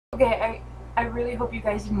Okay, I really hope you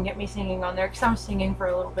guys didn't get me singing on there, because I'm singing for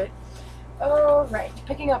a little bit. Alright,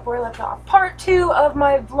 picking up where I left off. Part 2 of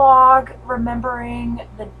my vlog, Remembering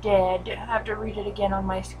the Dead. I have to read it again on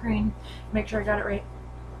my screen, make sure I got it right.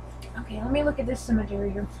 Okay, let me look at this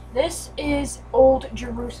cemetery here. This is Old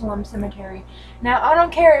Jerusalem Cemetery. Now, I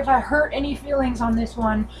don't care if I hurt any feelings on this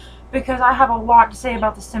one, because I have a lot to say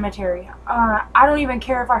about the cemetery. I don't even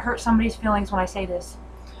care if I hurt somebody's feelings when I say this.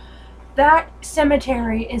 That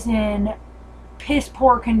cemetery is in piss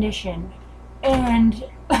poor condition, and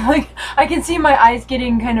like I can see my eyes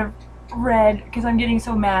getting kind of red because I'm getting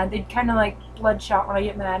so mad. They kind of like bloodshot when I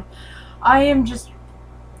get mad. I am just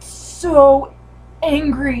so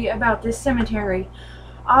angry about this cemetery.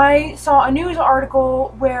 I saw a news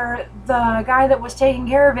article where the guy that was taking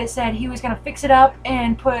care of it said he was going to fix it up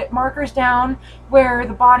and put markers down where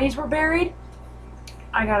the bodies were buried.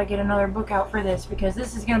 I gotta get another book out for this because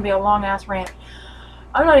this is gonna be a long ass rant.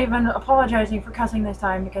 I'm not even apologizing for cussing this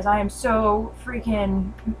time because I am so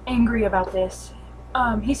freaking angry about this.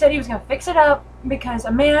 He said he was gonna fix it up because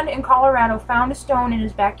a man in Colorado found a stone in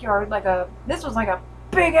his backyard, this was like a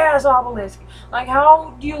big ass obelisk. Like,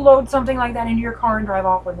 how do you load something like that into your car and drive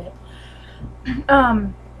off with it?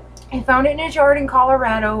 He found it in his yard in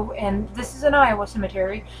Colorado, and this is an Iowa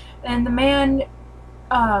cemetery, and the man,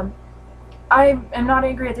 I am not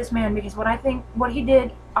angry at this man because what he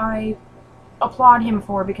did, I applaud him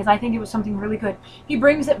for because I think it was something really good. He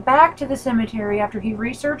brings it back to the cemetery after he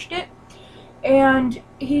researched it, and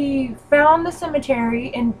he found the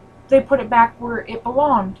cemetery and they put it back where it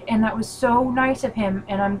belonged, and that was so nice of him,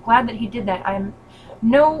 and I'm glad that he did that. I'm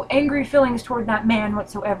no angry feelings toward that man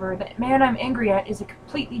whatsoever. The man I'm angry at is a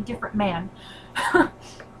completely different man.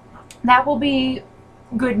 That will be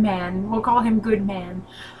Good Man. We'll call him Good Man.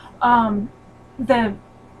 The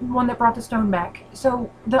one that brought the stone back. So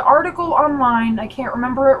the article online, I can't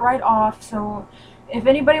remember it right off, so if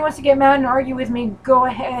anybody wants to get mad and argue with me, go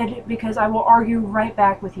ahead, because I will argue right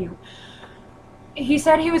back with you. He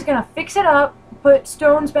said he was going to fix it up, put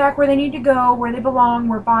stones back where they need to go, where they belong,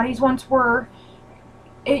 where bodies once were.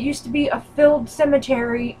 It used to be a filled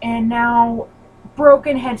cemetery, and now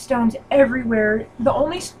broken headstones everywhere.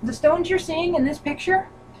 The stones you're seeing in this picture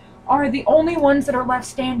are the only ones that are left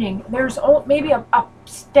standing. There's maybe a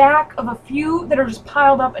stack of a few that are just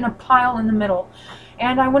piled up in a pile in the middle.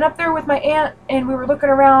 And I went up there with my aunt, and we were looking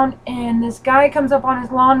around, and this guy comes up on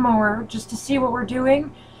his lawnmower just to see what we're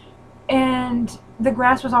doing, and the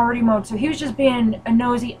grass was already mowed. So he was just being a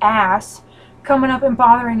nosy ass, coming up and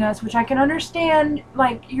bothering us, which I can understand.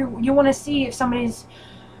 Like, you want to see if somebody's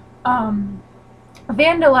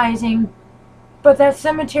vandalizing. But that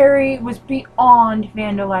cemetery was beyond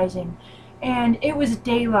vandalizing, and it was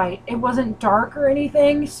daylight. It wasn't dark or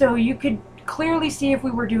anything, so you could clearly see if we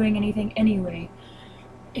were doing anything anyway.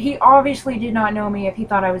 He obviously did not know me if he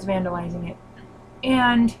thought I was vandalizing it.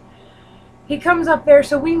 And he comes up there,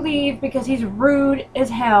 so we leave because he's rude as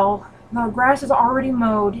hell. The grass is already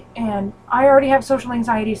mowed, and I already have social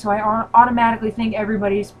anxiety, so I automatically think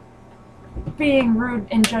everybody's being rude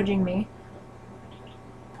and judging me.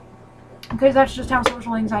 Because that's just how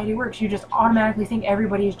social anxiety works. You just automatically think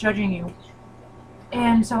everybody is judging you.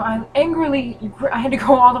 And so I had to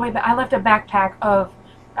go all the way back. I left a backpack I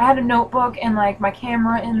had a notebook and like my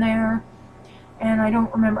camera in there. And I don't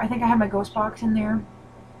remember, I think I had my ghost box in there.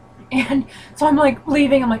 And so I'm like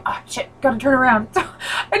leaving, I'm like, oh shit, gotta turn around. So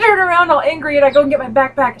I turn around all angry and I go and get my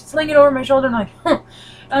backpack, sling it over my shoulder, and I'm like, huh.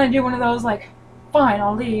 And I do one of those like, fine,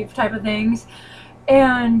 I'll leave type of things.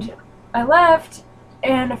 And I left.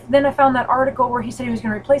 And then I found that article where he said he was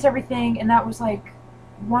going to replace everything, and that was like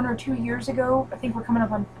 1 or 2 years ago. I think we're coming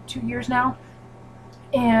up on 2 years now.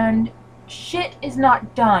 And shit is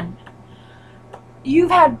not done. You've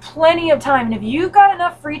had plenty of time, and if you've got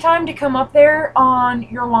enough free time to come up there on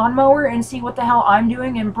your lawnmower and see what the hell I'm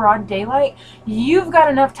doing in broad daylight, you've got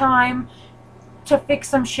enough time to fix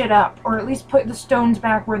some shit up, or at least put the stones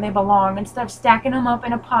back where they belong instead of stacking them up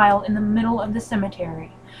in a pile in the middle of the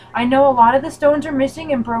cemetery. I know a lot of the stones are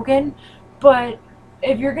missing and broken, but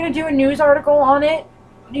if you're going to do a news article on it,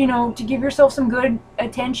 you know, to give yourself some good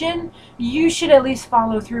attention, you should at least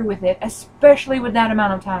follow through with it, especially with that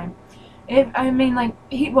amount of time. I mean, like,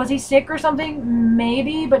 was he sick or something?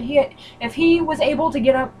 Maybe, but if he was able to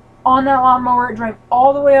get up on that lawnmower, drive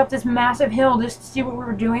all the way up this massive hill just to see what we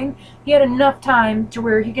were doing, he had enough time to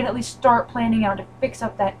where he could at least start planning out to fix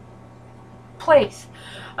up that place.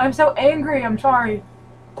 I'm so angry, I'm sorry.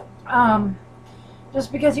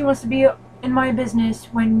 Just because he wants to be in my business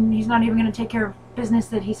when he's not even going to take care of business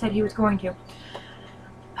that he said he was going to.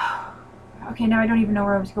 Okay, now I don't even know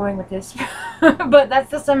where I was going with this. But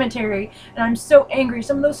that's the cemetery, and I'm so angry.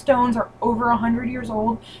 Some of those stones are over 100 years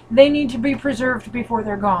old. They need to be preserved before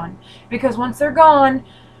they're gone, because once they're gone,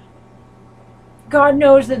 God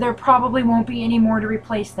knows that there probably won't be any more to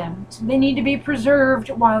replace them. So they need to be preserved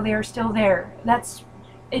while they are still there.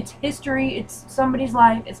 It's history, it's somebody's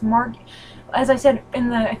life, it's marked. As I said in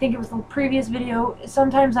the, I think it was the previous video,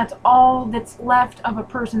 sometimes that's all that's left of a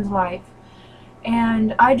person's life.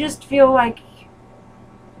 And I just feel like,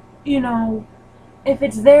 you know, if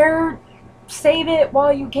it's there, save it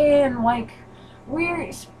while you can. Like,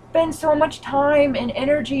 we spend so much time and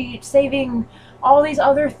energy saving all these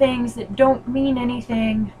other things that don't mean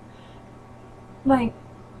anything. Like,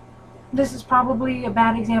 this is probably a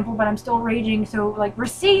bad example, but I'm still raging. So, like,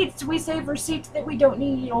 receipts, we save receipts that we don't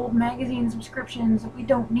need, old magazine subscriptions that we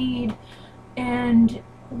don't need, and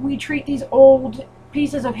we treat these old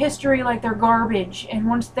pieces of history like they're garbage, and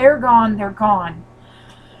once they're gone, they're gone.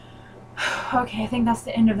 Okay, I think that's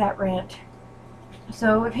the end of that rant.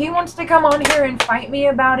 So if he wants to come on here and fight me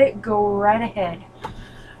about it, go right ahead.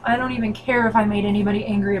 I don't even care if I made anybody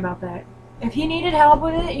angry about that. If he needed help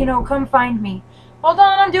with it, you know, come find me. Hold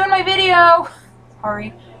on, I'm doing my video!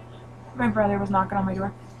 Sorry. My brother was knocking on my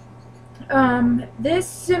door. This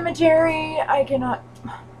cemetery, I cannot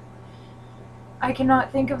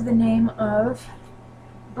think of the name of,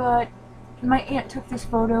 but my aunt took this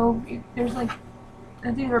photo. There's like,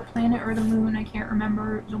 it's either a planet or the moon, I can't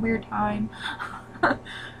remember. It was a weird time.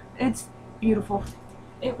 It's beautiful.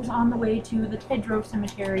 It was on the way to the Tedrow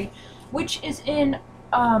Cemetery, which is in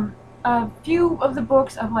a few of the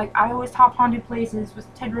books of like Iowa's top haunted places was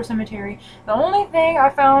Tedrow Cemetery. The only thing I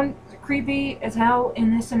found creepy as hell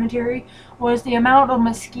in this cemetery was the amount of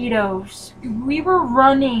mosquitoes. We were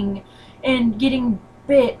running and getting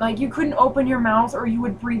bit. Like, you couldn't open your mouth or you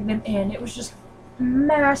would breathe them in. It was just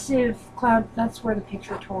massive cloud. That's where the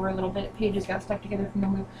picture tore a little bit. Pages got stuck together from the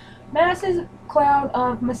glue. Massive cloud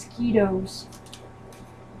of mosquitoes.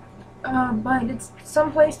 But it's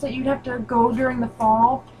someplace that you'd have to go during the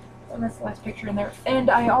fall. Oh, that's the last picture in there. And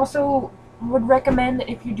I also would recommend that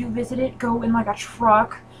if you do visit it, go in like a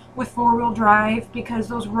truck with four-wheel drive, because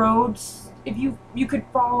those roads, if you could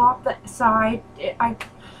fall off the side.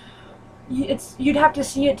 You'd have to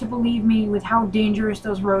see it to believe me with how dangerous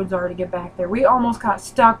those roads are to get back there. We almost got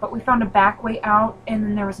stuck, but we found a back way out, and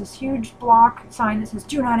then there was this huge block sign that says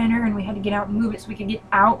 "Do not enter," and we had to get out and move it so we could get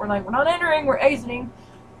out. We're like, we're not entering, we're exiting.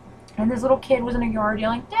 And this little kid was in a yard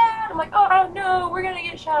yelling, "Dad!" I'm like, "Oh no, we're gonna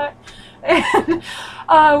get shot."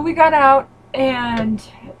 And we got out, and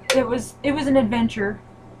it was an adventure.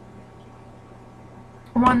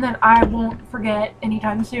 One that I won't forget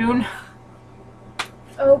anytime soon.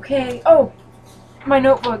 Okay, oh, my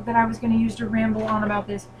notebook that I was going to use to ramble on about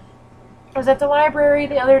this. I was at the library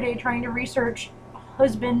the other day trying to research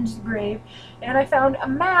husband's grave, and I found a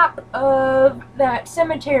map of that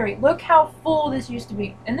cemetery. Look how full this used to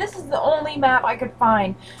be. And this is the only map I could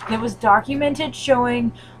find that was documented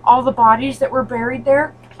showing all the bodies that were buried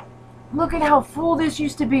there. Look at how full this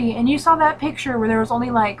used to be. And you saw that picture where there was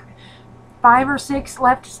only like 5 or 6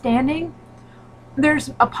 left standing.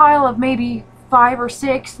 There's a pile of maybe 5 or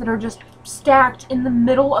 6 that are just stacked in the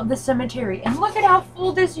middle of the cemetery. And look at how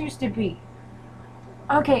full this used to be.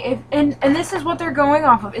 Okay, and this is what they're going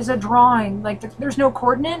off of, is a drawing. Like, there's no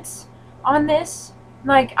coordinates on this.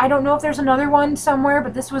 Like, I don't know if there's another one somewhere,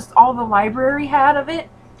 but this was all the library had of it.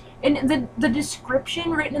 And the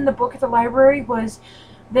description written in the book at the library was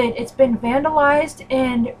that it's been vandalized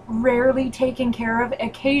and rarely taken care of,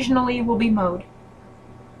 occasionally will be mowed.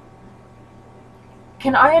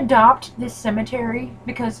 Can I adopt this cemetery?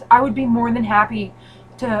 Because I would be more than happy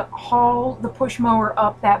to haul the push mower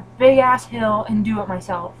up that big ass hill and do it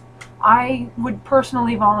myself. I would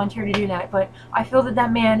personally volunteer to do that, but I feel that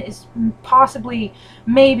that man is possibly,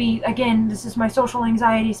 maybe, again, this is my social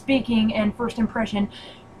anxiety speaking and first impression,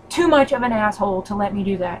 too much of an asshole to let me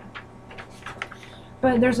do that.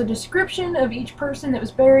 But there's a description of each person that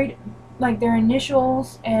was buried, like their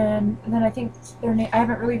initials, and then I think their name. I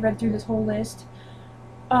haven't really read through this whole list.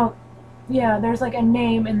 Oh, yeah, there's like a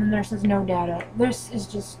name and then there says no data. This is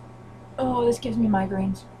just, oh, this gives me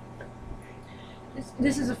migraines.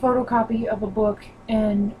 This is a photocopy of a book,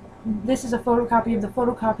 and this is a photocopy of the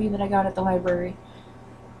photocopy that I got at the library.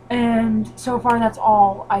 And so far that's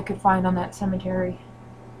all I could find on that cemetery.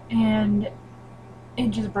 And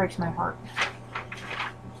it just breaks my heart.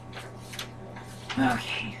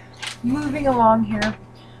 Okay, moving along here.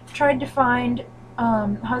 Tried to find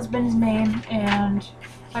husband's name, and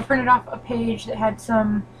I printed off a page that had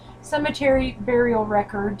some cemetery burial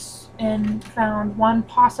records and found one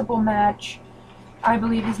possible match. I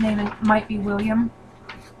believe his name might be William.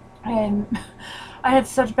 And I had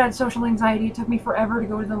such bad social anxiety. It took me forever to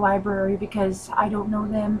go to the library because I don't know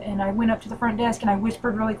them. And I went up to the front desk and I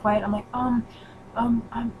whispered really quiet. I'm like,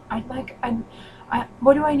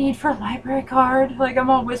 what do I need for a library card? Like, I'm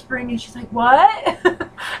all whispering, and she's like, what?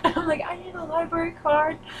 And I'm like, I need a library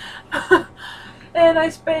card. And I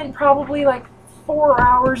spent probably like 4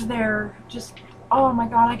 hours there. Just, oh my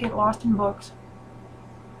god, I get lost in books.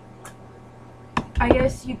 I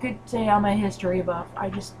guess you could say I'm a history buff.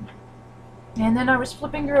 And then I was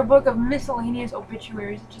flipping through a book of miscellaneous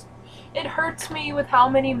obituaries. It hurts me with how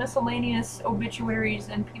many miscellaneous obituaries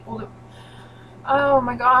and people that, oh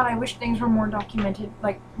my god, I wish things were more documented,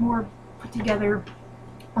 like more put together,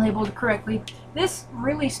 labeled correctly. This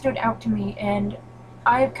really stood out to me, and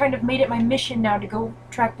I've kind of made it my mission now to go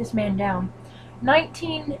track this man down.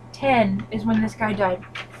 1910 is when this guy died.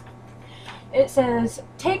 It says,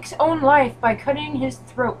 takes own life by cutting his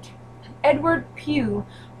throat. Edward Pugh,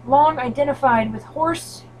 long identified with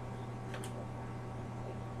horse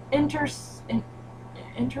intricates.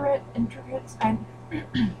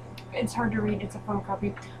 It's hard to read. It's a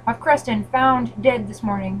photocopy of Creston, found dead this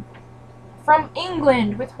morning. From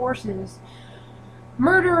England with horses.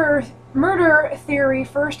 Murder theory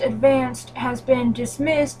first advanced has been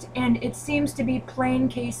dismissed, and it seems to be plain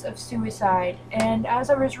case of suicide. And as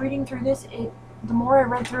I was reading through this, the more I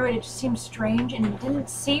read through it, it just seemed strange, and it didn't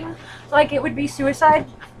seem like it would be suicide.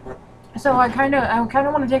 So I kind of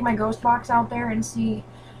want to take my ghost box out there and see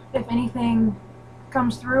if anything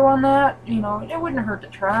comes through on that. You know, it wouldn't hurt to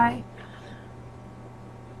try.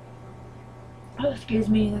 Oh, excuse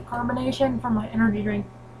me, the carbonation from my energy drink.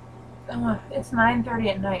 It's 9:30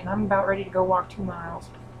 at night, and I'm about ready to go walk 2 miles.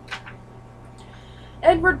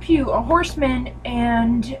 Edward Pugh, a horseman,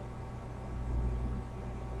 and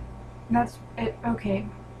that's it. Okay,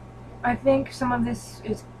 I think some of this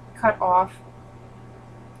is cut off.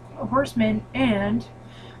 A horseman, and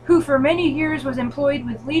who for many years was employed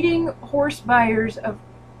with leading horse buyers of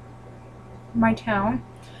my town,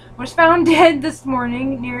 was found dead this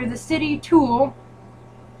morning near the city tool house.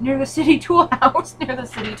 Near the city tool.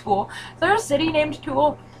 Is there a city named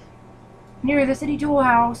Tool? Near the city tool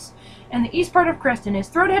house and the east part of Creston. His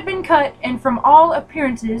throat had been cut, and from all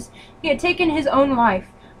appearances he had taken his own life.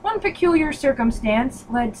 One peculiar circumstance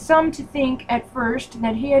led some to think at first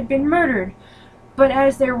that he had been murdered, but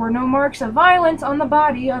as there were no marks of violence on the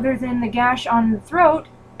body other than the gash on the throat,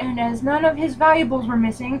 and as none of his valuables were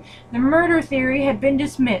missing, the murder theory had been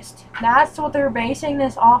dismissed. That's what they're basing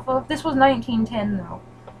this off of. This was 1910, though.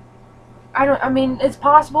 I mean, it's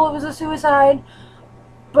possible it was a suicide,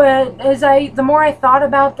 but the more I thought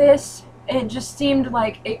about this, it just seemed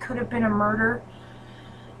like it could have been a murder.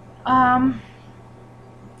 The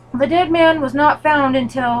dead man was not found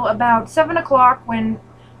until about 7 o'clock, when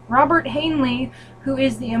Robert Hanley, who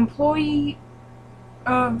is the employee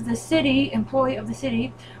of the city,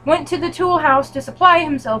 went to the tool house to supply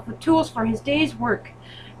himself with tools for his day's work.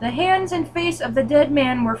 The hands and face of the dead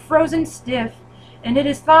man were frozen stiff, and it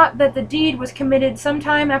is thought that the deed was committed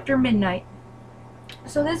sometime after midnight.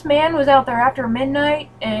 So this man was out there after midnight,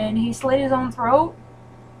 and he slit his own throat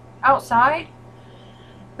outside.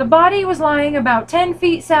 The body was lying about 10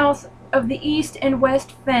 feet south of the east and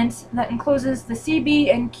west fence that encloses the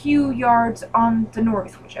CB and Q yards on the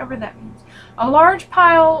north, whichever that means. A large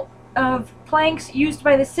pile of planks used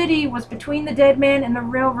by the city was between the dead man and the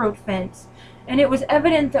railroad fence, and it was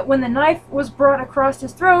evident that when the knife was brought across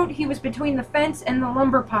his throat, he was between the fence and the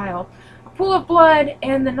lumber pile. A pool of blood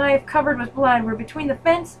and the knife covered with blood were between the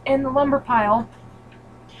fence and the lumber pile,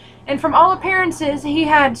 and from all appearances he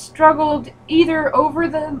had struggled either over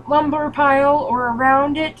the lumber pile or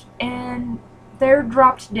around it, and there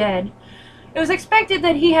dropped dead. It was expected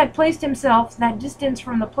that he had placed himself that distance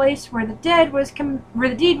from the place where the deed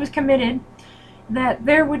was committed, that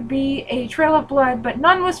there would be a trail of blood, but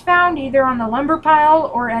none was found either on the lumber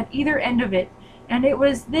pile or at either end of it, and it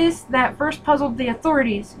was this that first puzzled the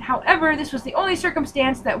authorities. However, this was the only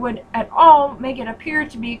circumstance that would at all make it appear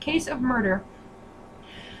to be a case of murder.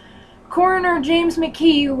 Coroner James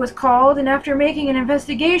McKee was called, and after making an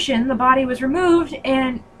investigation, the body was removed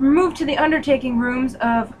to the undertaking rooms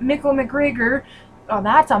of Michael McGregor. Oh,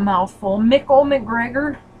 that's a mouthful. Michael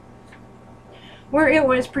McGregor, where it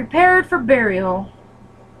was prepared for burial.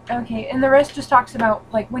 Okay, and the rest just talks about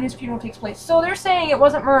like when his funeral takes place. So they're saying it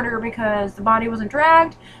wasn't murder because the body wasn't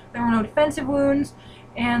dragged, there were no defensive wounds,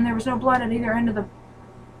 and there was no blood at either end of the...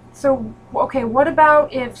 So, okay, what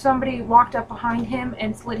about if somebody walked up behind him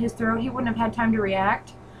and slit his throat? He wouldn't have had time to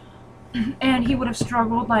react, and he would have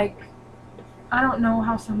struggled. Like, I don't know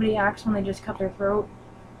how somebody acts when they just cut their throat,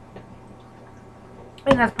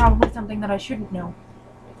 and that's probably something that I shouldn't know.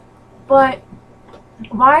 But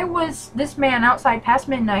why was this man outside past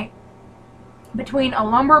midnight between a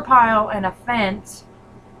lumber pile and a fence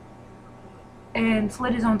and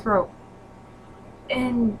slit his own throat?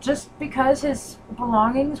 And just because his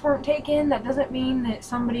belongings weren't taken, that doesn't mean that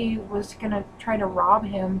somebody was gonna try to rob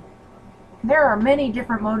him. There are many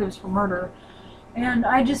different motives for murder, and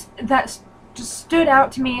that just stood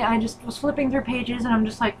out to me. I just was flipping through pages, and I'm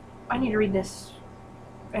just like, I need to read this.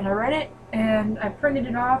 And I read it, and I printed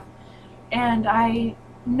it off, and I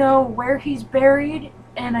know where he's buried,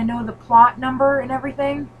 and I know the plot number and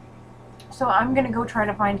everything. So I'm gonna go try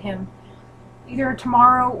to find him either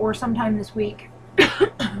tomorrow or sometime this week.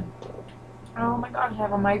 Oh my god, I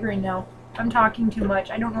have a migraine now. I'm talking too much.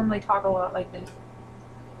 I don't normally talk a lot like this.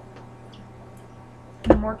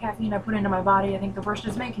 The more caffeine I put into my body, I think the worse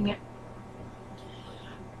it's making it.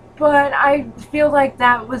 But I feel like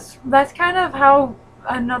that's kind of how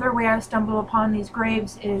another way I stumble upon these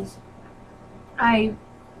graves is I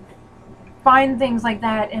find things like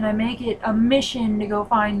that and I make it a mission to go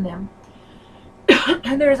find them.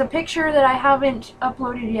 And there's a picture that I haven't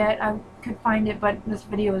uploaded yet. I could find it, but this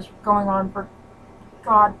video is going on for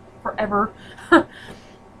forever.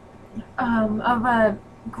 Of a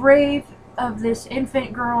grave of this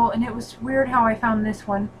infant girl, and it was weird how I found this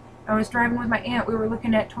one. I was driving with my aunt. We were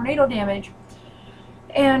looking at tornado damage,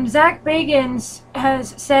 and Zach Bagans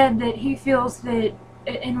has said that he feels that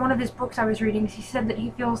in one of his books I was reading, he said that he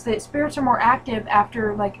feels that spirits are more active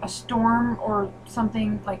after like a storm or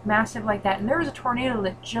something like massive like that. And there was a tornado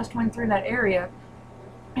that just went through that area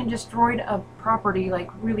and destroyed a property like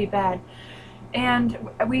really bad. And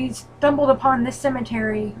we stumbled upon this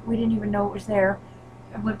cemetery. We didn't even know it was there.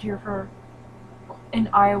 I've lived here in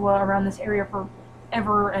Iowa, around this area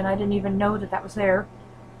forever, and I didn't even know that that was there.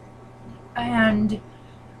 And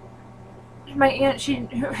my aunt,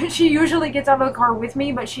 she usually gets out of the car with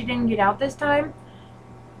me, but she didn't get out this time.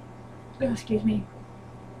 Oh, excuse me.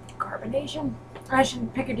 Carbonation. I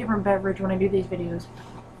should pick a different beverage when I do these videos.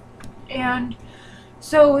 And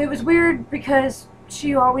so it was weird because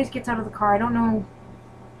she always gets out of the car. I don't know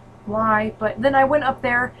why, but then I went up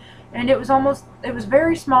there, and it was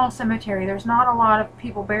very small cemetery. There's not a lot of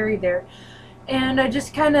people buried there. And I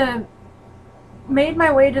just kind of made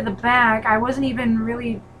my way to the back. I wasn't even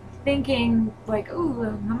really thinking like, ooh,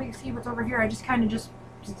 let me see what's over here. I just kind of just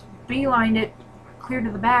beelined it clear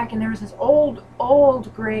to the back, and there was this old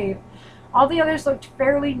grave. All the others looked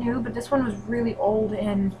fairly new, but this one was really old,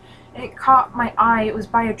 and it caught my eye. It was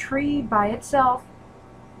by a tree by itself,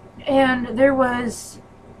 and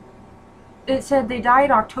it said they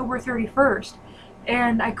died October 31st,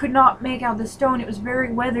 and I could not make out the stone. It was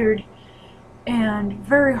very weathered and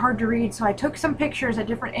very hard to read, so I took some pictures at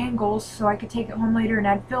different angles so I could take it home later and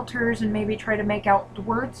add filters and maybe try to make out the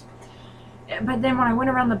words. But then when I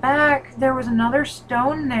went around the back, there was another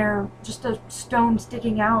stone there, just a stone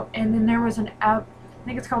sticking out, and then there was I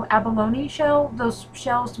think it's called abalone shell, those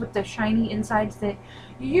shells with the shiny insides that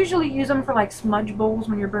you usually use them for like smudge bowls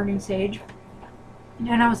when you're burning sage.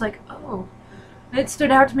 And I was like, oh, it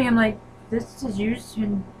stood out to me. I'm like, this is used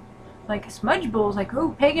in like smudge bowls, like, oh,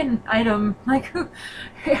 pagan item, like,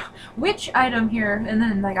 witch item here. And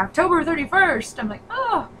then like October 31st, I'm like,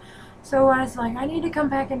 oh. So I was like, I need to come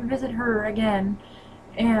back and visit her again.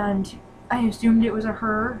 And I assumed it was a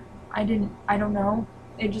her. I don't know.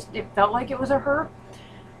 It felt like it was a her.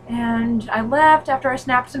 And I left after I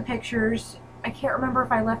snapped some pictures. I can't remember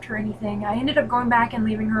if I left her anything. I ended up going back and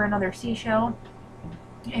leaving her another seashell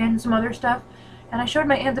and some other stuff. And I showed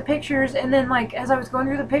my aunt the pictures, and then like as I was going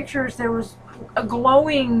through the pictures, there was a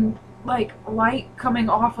glowing like light coming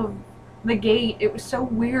off of the gate. It was so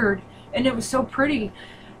weird, and it was so pretty.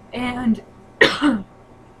 And I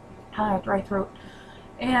have dry throat.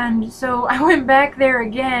 And so I went back there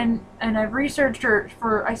again, and I've researched her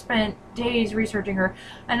I spent days researching her.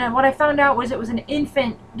 And what I found out was it was an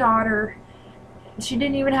infant daughter. She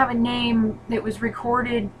didn't even have a name that was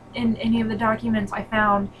recorded in any of the documents I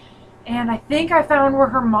found. And I think I found where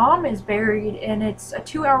her mom is buried, and it's a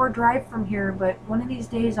 2-hour drive from here, but one of these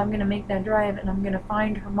days I'm going to make that drive, and I'm going to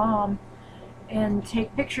find her mom and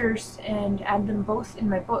take pictures and add them both in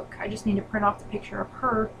my book. I just need to print off the picture of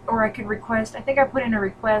her, or I could request, I think I put in a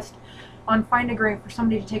request on Find a Grave for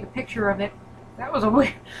somebody to take a picture of it. That was a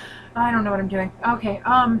weird, I don't know what I'm doing. Okay,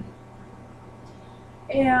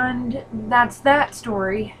 and that's that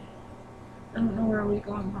story. I don't know where we're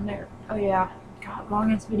going from there. Oh yeah. God,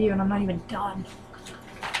 longest video and I'm not even done.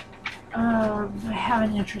 I have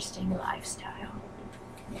an interesting lifestyle.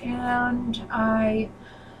 And I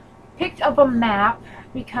picked up a map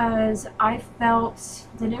because I felt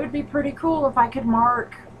that it would be pretty cool if I could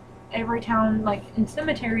mark every town, like, and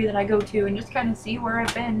cemetery that I go to, and just kind of see where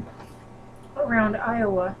I've been around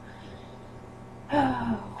Iowa.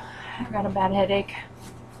 Oh, I've got a bad headache.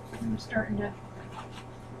 I'm starting to...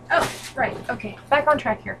 Oh, right, okay, back on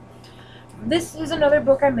track here. This is another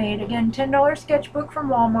book I made. Again, $10 sketchbook from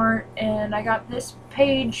Walmart, and I got this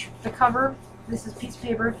page, the cover, this is a piece of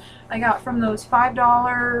paper, I got from those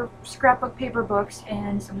 $5 scrapbook paper books,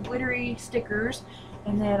 and some glittery stickers,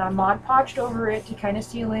 and then I Mod Podged over it to kind of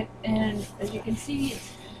seal it, and as you can see,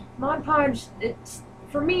 it's Mod Podged, it's,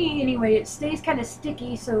 for me anyway, it stays kind of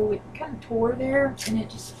sticky, so it kind of tore there, and it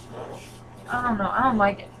just, I don't know, I don't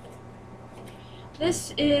like it.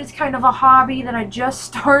 This is kind of a hobby that I just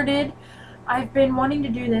started. I've been wanting to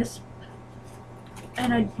do this,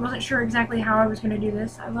 and I wasn't sure exactly how I was going to do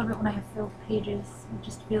this. I love it when I have filled pages. It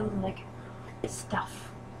just feels like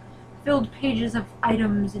stuff. Filled pages of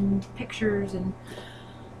items and pictures, and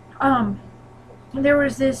there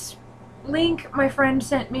was this link my friend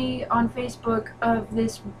sent me on Facebook of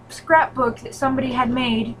this scrapbook that somebody had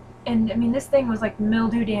made, and I mean, this thing was like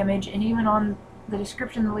mildew damage, and even on the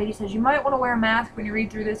description the lady says you might want to wear a mask when you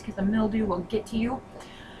read through this because the mildew will get to you.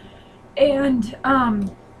 And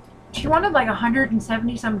she wanted like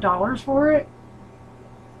 $170 some for it,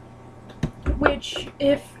 which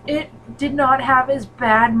if it did not have as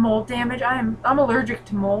bad mold damage, I'm allergic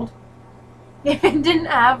to mold. If it didn't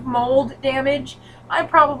have mold damage, I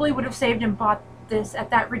probably would have saved and bought this at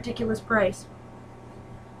that ridiculous price.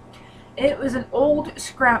 It was an old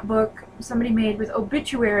scrapbook somebody made with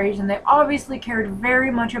obituaries, and they obviously cared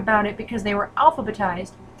very much about it because they were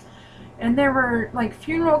alphabetized. And there were like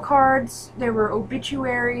funeral cards, there were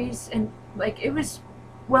obituaries, and like it was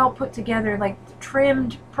well put together, like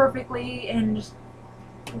trimmed perfectly and just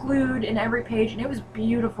glued in every page, and it was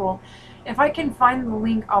beautiful. If I can find the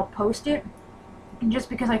link, I'll post it, just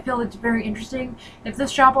because I feel it's very interesting. If the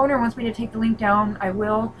shop owner wants me to take the link down, I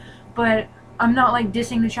will, but I'm not like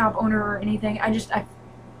dissing the shop owner or anything. I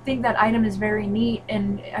think that item is very neat,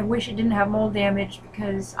 and I wish it didn't have mold damage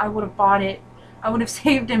because I would have bought it. I would have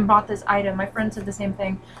saved and bought this item. My friend said the same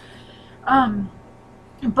thing.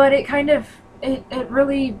 But it kind of, it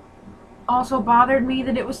really also bothered me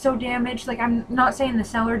that it was so damaged. Like, I'm not saying the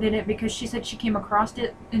seller did it because she said she came across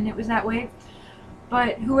it and it was that way.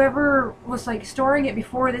 But whoever was like storing it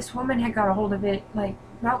before this woman had got a hold of it, like,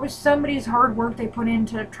 that was somebody's hard work they put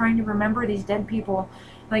into trying to remember these dead people.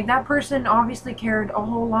 Like, that person obviously cared a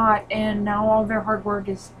whole lot, and now all their hard work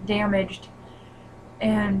is damaged.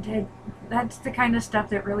 And that's the kind of stuff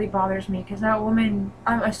that really bothers me, because that woman,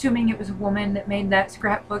 I'm assuming it was a woman that made that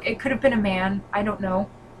scrapbook. It could have been a man, I don't know.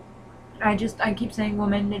 I keep saying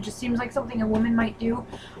woman, it just seems like something a woman might do.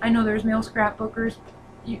 I know there's male scrapbookers,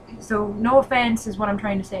 so no offense is what I'm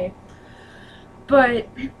trying to say. But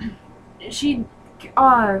she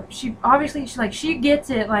obviously, she gets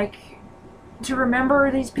it, like, to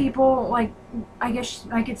remember these people, like, I guess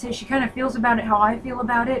I could say she kind of feels about it how I feel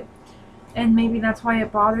about it. And maybe that's why it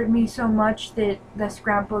bothered me so much that the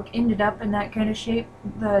scrapbook ended up in that kind of shape.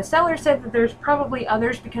 The seller said that there's probably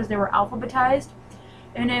others because they were alphabetized.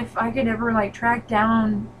 And if I could ever, like, track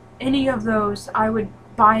down any of those, I would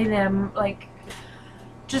buy them, like,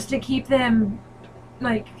 just to keep them,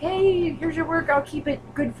 like, hey, here's your work, I'll keep it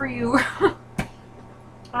good for you.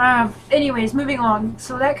 Anyways, moving along.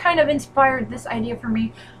 So that kind of inspired this idea for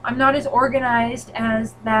me. I'm not as organized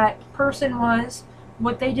as that person was.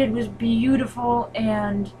 What they did was beautiful,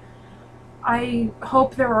 and I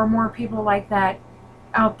hope there are more people like that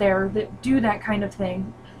out there that do that kind of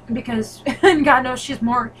thing, because God knows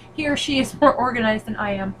he or she is more organized than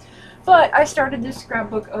I am. But I started this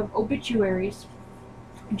scrapbook of obituaries.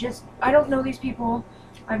 I don't know these people.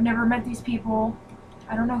 I've never met these people.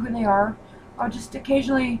 I don't know who they are. I'll just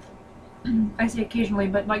occasionally, I say occasionally,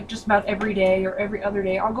 but like just about every day or every other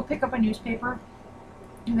day, I'll go pick up a newspaper.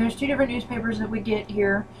 And there's 2 different newspapers that we get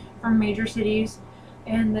here from major cities,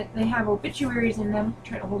 and that they have obituaries in them. I'm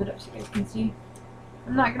trying to hold it up so you guys can see.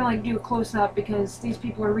 I'm not gonna like do a close-up because these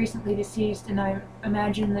people are recently deceased, and I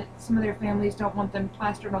imagine that some of their families don't want them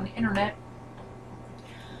plastered on the internet.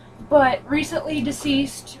 But recently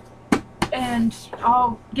deceased, and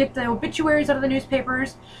I'll get the obituaries out of the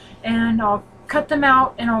newspapers, and I'll cut them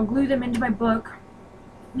out, and I'll glue them into my book,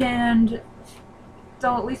 and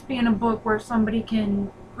they'll at least be in a book where somebody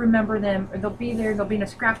can remember them, or they'll be there, they'll be in a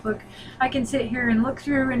scrapbook. I can sit here and look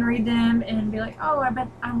through and read them and be like, oh, I bet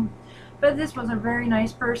this was a very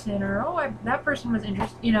nice person, or oh, that person was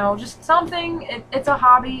interesting, you know, just something. It's a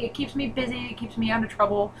hobby, it keeps me busy, it keeps me out of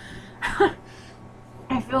trouble.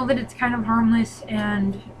 I feel that it's kind of harmless,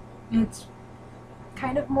 and it's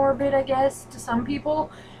kind of morbid, I guess, to some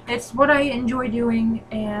people. It's what I enjoy doing,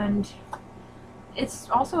 and it's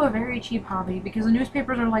also a very cheap hobby because the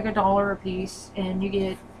newspapers are like $1 a piece, and you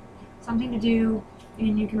get something to do,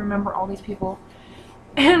 and you can remember all these people.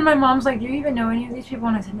 And my mom's like, do you even know any of these people?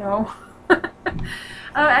 And I said, no.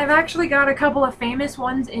 I've actually got a couple of famous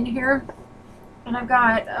ones in here. And I've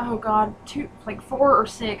got, oh god, like 4 or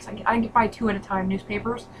 6, I buy 2 at a time,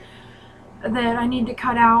 newspapers, that I need to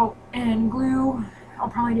cut out and glue. I'll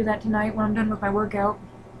probably do that tonight when I'm done with my workout,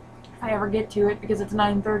 if I ever get to it, because it's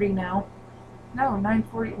 9:30 now. No,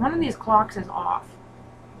 9:40. One of these clocks is off.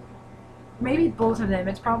 Maybe both of them.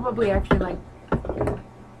 It's probably actually like,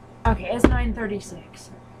 okay, it's 9:36.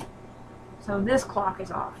 So this clock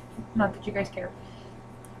is off. Not that you guys care.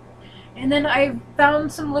 And then I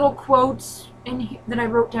found some little quotes that I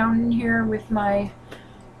wrote down in here with my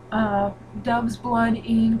dove's blood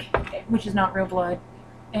ink, which is not real blood,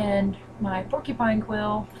 and my porcupine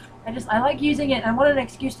quill. I like using it. I wanted an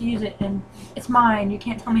excuse to use it, and it's mine. You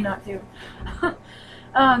can't tell me not to.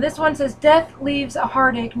 This one says, death leaves a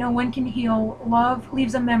heartache no one can heal. Love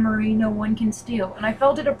leaves a memory no one can steal. And I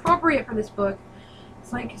felt it appropriate for this book.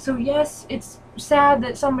 It's like, so yes, it's sad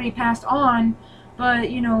that somebody passed on,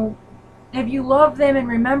 but, you know, if you love them and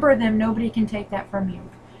remember them, nobody can take that from you.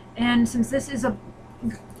 And since this is a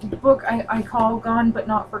book I call Gone But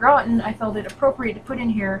Not Forgotten, I felt it appropriate to put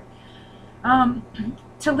in here.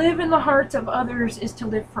 To live in the hearts of others is to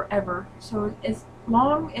live forever. So as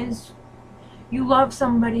long as you love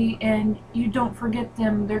somebody and you don't forget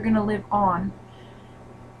them, they're going to live on.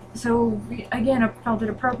 So again, I felt it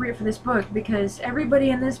appropriate for this book because everybody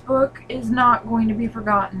in this book is not going to be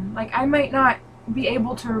forgotten. Like, I might not be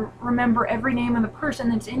able to remember every name of the person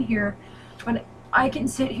that's in here, but I can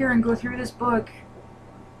sit here and go through this book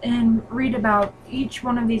and read about each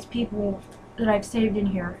one of these people that I've saved in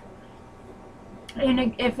here.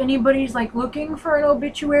 And if anybody's like looking for an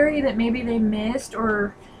obituary that maybe they missed,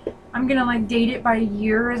 or I'm gonna like date it by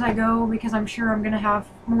year as I go, because I'm sure I'm gonna have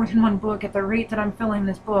more than one book at the rate that I'm filling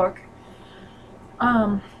this book.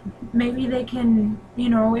 Maybe they can, you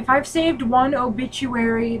know, if I've saved one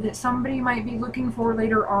obituary that somebody might be looking for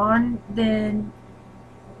later on, then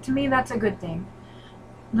to me that's a good thing.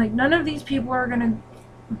 Like, none of these people are gonna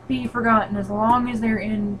be forgotten as long as they're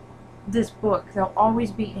in this book. They'll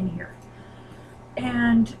always be in here.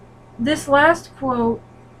 And this last quote,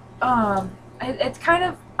 it's kind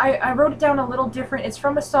of, I wrote it down a little different. It's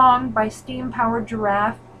from a song by Steam Powered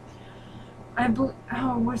Giraffe. I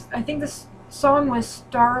think this song was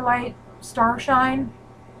Starlight Starshine.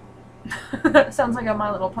 That sounds like a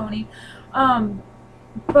My Little Pony.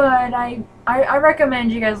 But I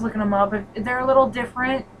recommend you guys looking them up. They're a little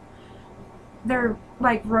different. They're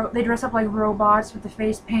like, they dress up like robots with the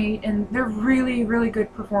face paint, and they're really, really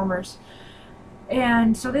good performers.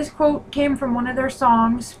 And so this quote came from one of their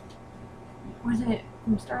songs. Was it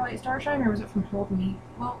from Starlight Starshine, or was it from Hold Me?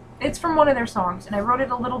 Well, it's from one of their songs, and I wrote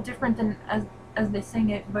it a little different than as they sing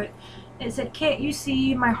it, but it said, "Can't you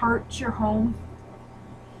see my heart's your home?"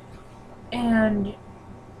 And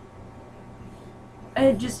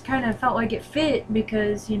it just kind of felt like it fit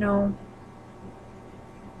because, you know,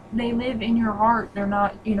 they live in your heart. They're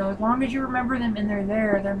not, you know, as long as you remember them and they're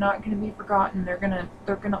there, they're not going to be forgotten. They're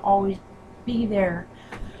gonna always be there.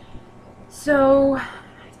 So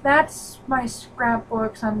that's my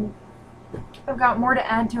scrapbooks. I've got more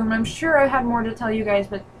to add to them. I'm sure I had more to tell you guys,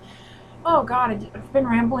 but oh god, I've been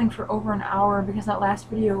rambling for over an hour because that last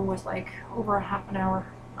video was like over a half an hour.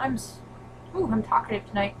 I'm talkative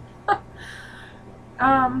tonight.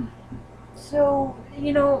 So,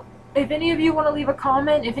 you know, if any of you want to leave a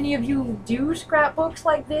comment, if any of you do scrapbooks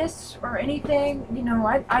like this or anything, you know,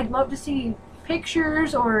 I'd love to see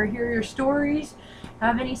pictures or hear your stories.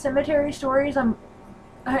 Have any cemetery stories?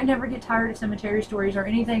 I never get tired of cemetery stories or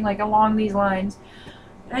anything like along these lines.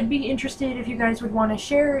 I'd be interested if you guys would want to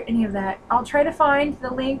share any of that. I'll try to find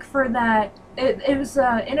the link for that. It was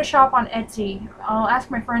in a shop on Etsy. I'll ask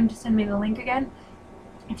my friend to send me the link again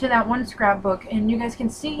to that one scrapbook, and you guys can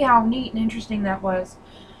see how neat and interesting that was.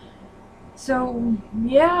 So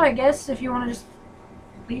yeah, I guess if you want to just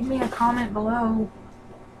leave me a comment below,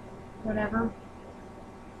 whatever.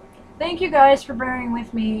 Thank you guys for bearing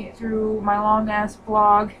with me through my long ass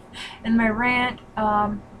vlog and my rant.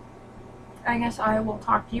 I guess I will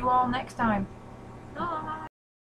talk to you all next time.